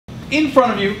In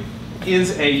front of you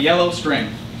is a yellow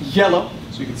string. Yellow,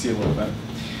 so you can see a little better.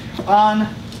 On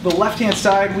the left-hand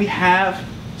side, we have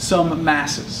some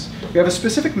masses. We have a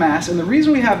specific mass, and the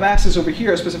reason we have masses over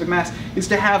here, a specific mass, is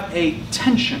to have a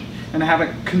tension, and to have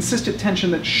a consistent tension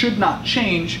that should not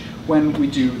change when we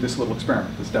do this little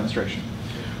experiment, this demonstration.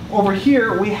 Over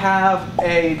here, we have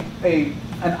an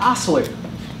oscillator.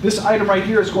 This item right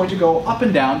here is going to go up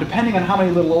and down depending on how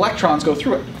many little electrons go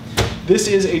through it. This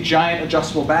is a giant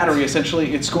adjustable battery.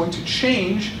 Essentially, it's going to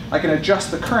change. I can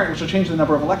adjust the current, which will change the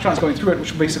number of electrons going through it,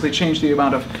 which will basically change the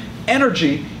amount of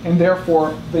energy, and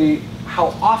therefore how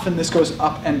often this goes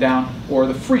up and down, or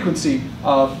the frequency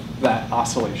of that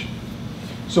oscillation.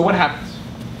 So what happens?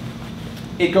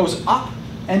 It goes up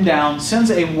and down, sends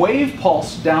a wave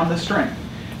pulse down the string.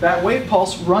 That wave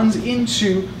pulse runs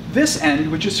into this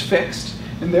end, which is fixed,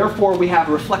 and therefore we have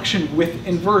reflection with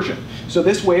inversion. So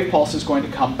this wave pulse is going to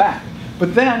come back.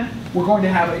 But then we're going to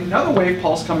have another wave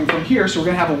pulse coming from here, so we're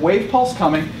going to have a wave pulse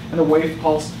coming and a wave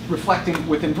pulse reflecting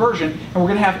with inversion, and we're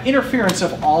going to have interference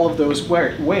of all of those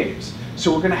waves.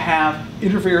 So we're going to have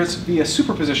interference via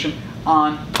superposition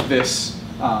on this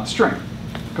string,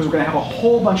 because we're going to have a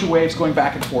whole bunch of waves going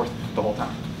back and forth the whole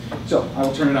time. So I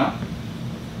will turn it on.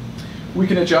 We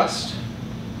can adjust.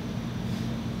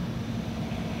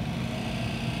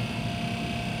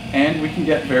 And we can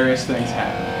get various things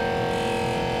happening.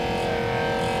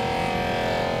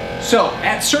 So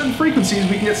at certain frequencies,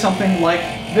 we can get something like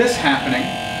this happening,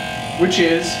 which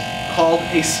is called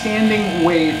a standing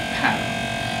wave pattern.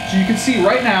 So you can see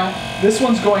right now, this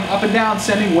one's going up and down,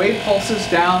 sending wave pulses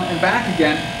down and back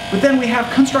again. But then we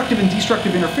have constructive and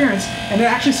destructive interference, and it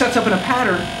actually sets up in a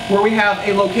pattern where we have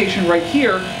a location right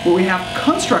here where we have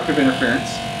constructive interference,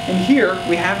 and here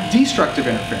we have destructive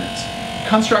interference.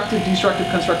 Constructive, destructive,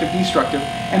 constructive, destructive,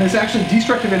 and there's actually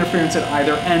destructive interference at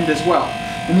either end as well.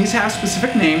 And these have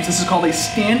specific names. This is called a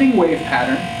standing wave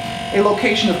pattern. A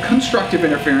location of constructive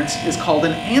interference is called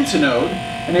an antinode,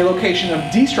 and a location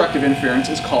of destructive interference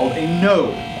is called a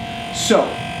node. So,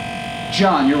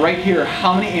 John, you're right here.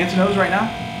 How many antinodes right now?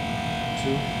 2.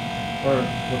 Or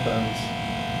what the ends?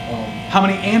 How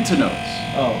many antinodes?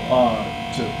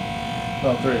 2.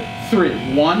 No, 3.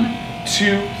 3. 1,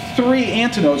 2, 3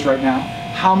 antinodes right now.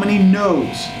 How many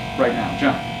nodes right now,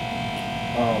 John?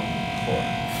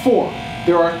 4. 4.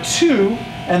 There are 2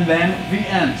 and then the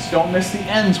ends. Don't miss the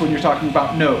ends when you're talking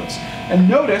about nodes. And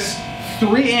notice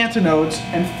 3 antinodes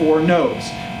and 4 nodes.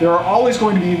 There are always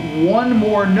going to be 1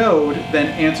 more node than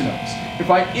antinodes. If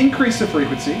I increase the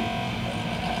frequency,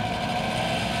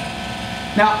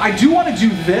 now I do want to do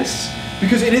this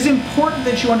because it is important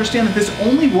that you understand that this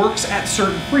only works at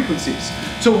certain frequencies.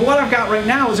 So what I've got right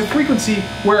now is a frequency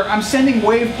where I'm sending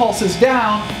wave pulses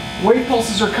down, wave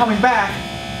pulses are coming back,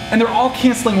 and they're all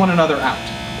canceling one another out.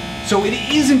 So it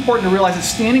is important to realize that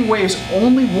standing waves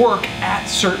only work at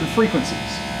certain frequencies.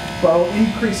 But I'll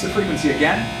increase the frequency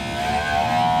again,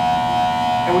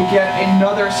 and we get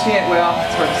another well,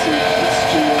 it's hard to see.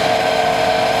 Let's do,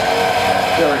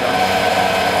 there we go.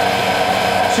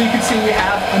 So you can see we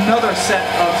have another set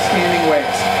of standing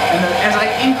waves. And then as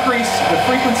I increase the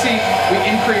frequency, we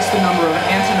increase the number of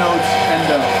antinodes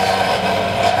and nodes.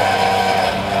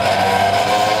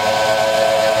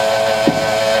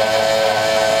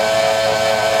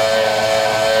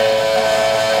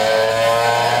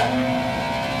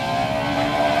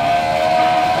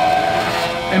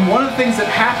 And one of the things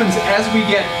that happens as we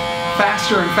get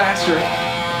faster and faster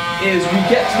is we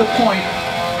get to the point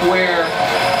where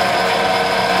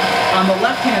on the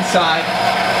left-hand side,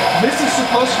 this is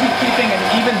supposed to be keeping an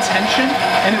even tension,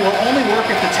 and it will only work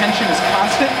if the tension is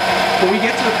constant. But we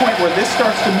get to the point where this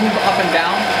starts to move up and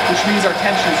down, which means our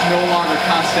tension is no longer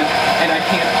constant, and I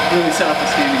can't really set up a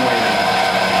standing wave anymore.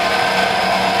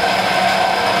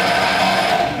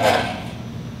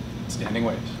 Standing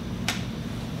waves.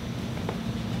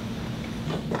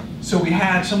 So we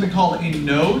had something called a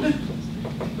node,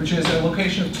 which is a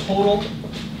location of total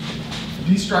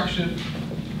destructive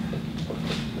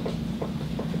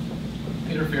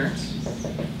interference.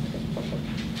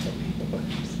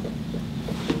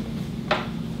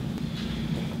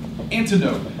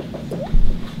 Antinode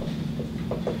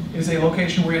is a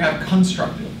location where you have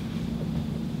constructive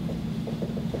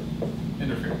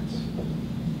interference.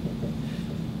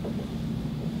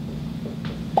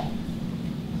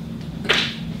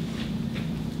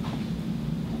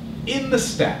 In the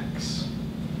stacks,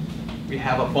 we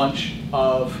have a bunch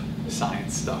of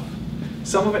science stuff.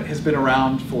 Some of it has been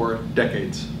around for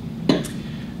decades.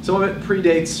 Some of it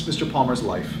predates Mr. Palmer's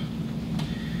life.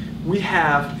 We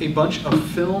have a bunch of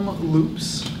film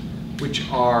loops, which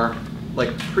are like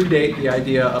predate the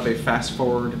idea of a fast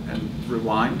forward and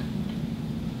rewind.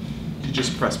 to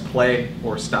just press play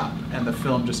or stop, and the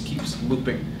film just keeps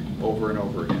looping over and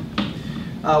over again.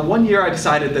 One year I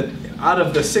decided that out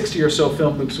of the 60 or so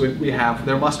film loops we have,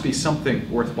 there must be something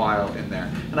worthwhile in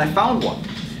there. And I found one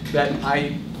that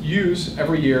I use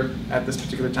every year at this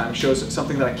particular time. It shows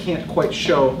something that I can't quite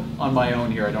show on my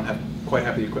own here. I don't quite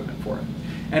have the equipment for it.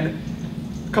 And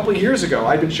a couple of years ago,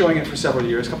 I'd been showing it for several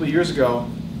years. A couple of years ago,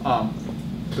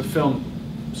 the film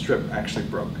strip actually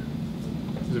broke.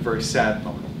 It was a very sad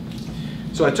moment.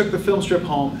 So I took the film strip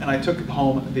home, and I took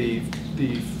home the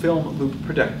film loop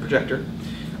projector.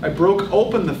 I broke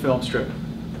open the film strip.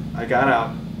 I got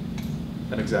out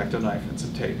an X-Acto knife and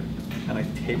some tape, and I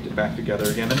taped it back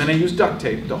together again. And then I used duct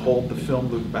tape to hold the film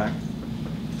loop back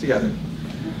together.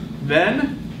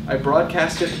 Then I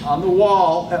broadcast it on the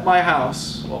wall at my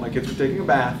house while my kids were taking a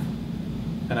bath,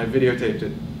 and I videotaped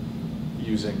it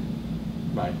using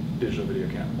my digital video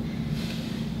camera.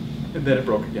 And then it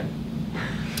broke again.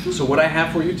 So what I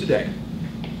have for you today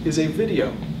is a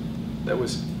video that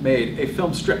was made, a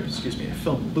film strip, excuse me, a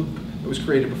film loop that was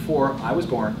created before I was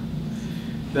born,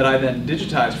 that I then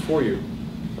digitized for you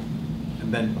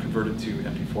and then converted to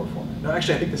MP4 format. No,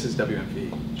 actually I think this is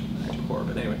WMV,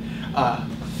 but anyway.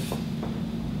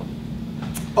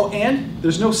 Oh, and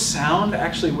there's no sound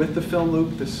actually with the film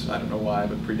loop. This, I don't know why,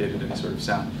 but predated any sort of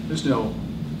sound. There's no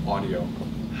audio.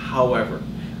 However,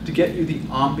 to get you the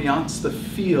ambiance, the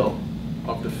feel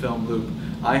of the film loop,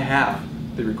 I have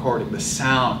the recording, the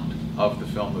sound of the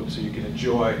film loop, so you can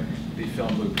enjoy the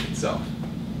film loop itself.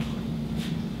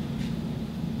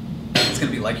 It's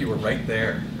going to be like you were right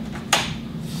there.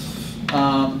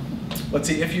 Let's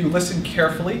see, if you listen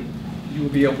carefully, you will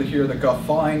be able to hear the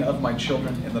guffawing of my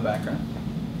children in the background.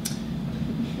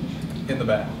 In the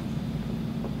back.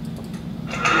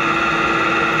 Do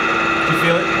you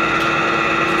feel it? Do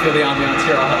you feel the ambiance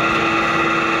here? I'll help you.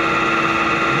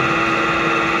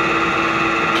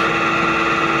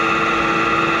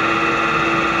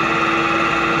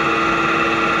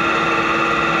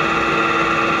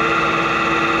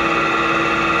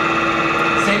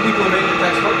 Same people who made the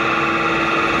textbook.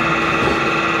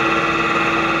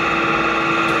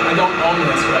 I don't own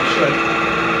this, but I should.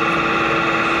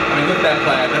 I mean, look at that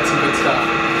plaid. That's some good stuff.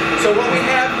 So what we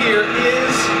have here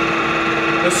is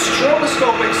the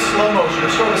stroboscopic slow motion,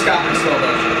 or stroboscopic slow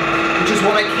motion, which is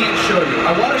what I can't show you.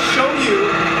 I want to show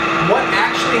you what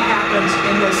actually happens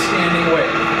in this standing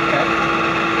wave. Okay?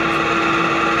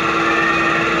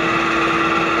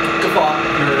 Guffaw,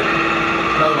 you heard it.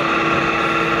 Another one.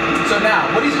 So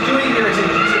now, what he's doing here is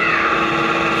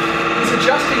he's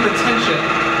adjusting the tension,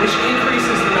 which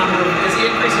increases the number of, as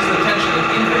he increases the tension, it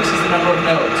increases the number of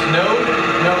nodes. Node,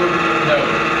 node,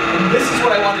 node. And this is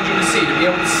what I wanted you to see, to be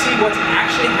able to see what's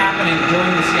actually happening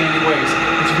during the standing waves.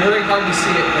 It's very hard to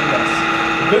see it in this.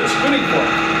 Good tuning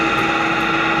fork.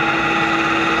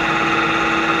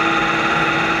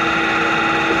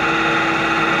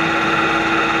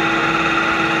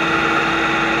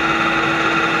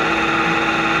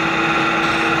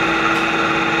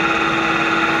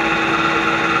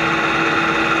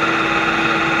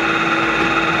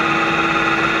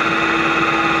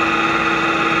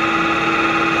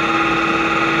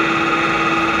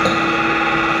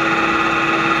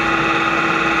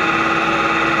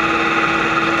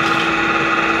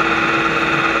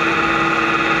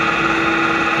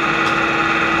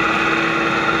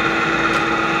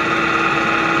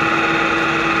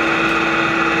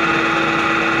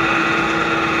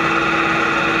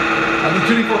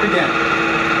 Tuning fork again.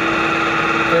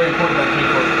 Very important, that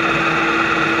tuning fork.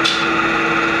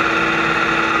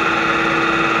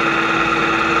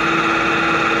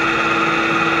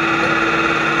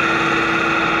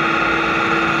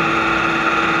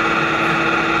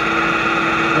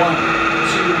 One,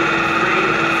 two, three,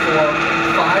 four,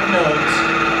 5 nodes,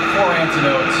 4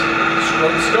 antinodes.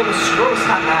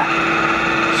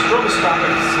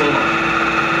 Stroboscopic slow motion.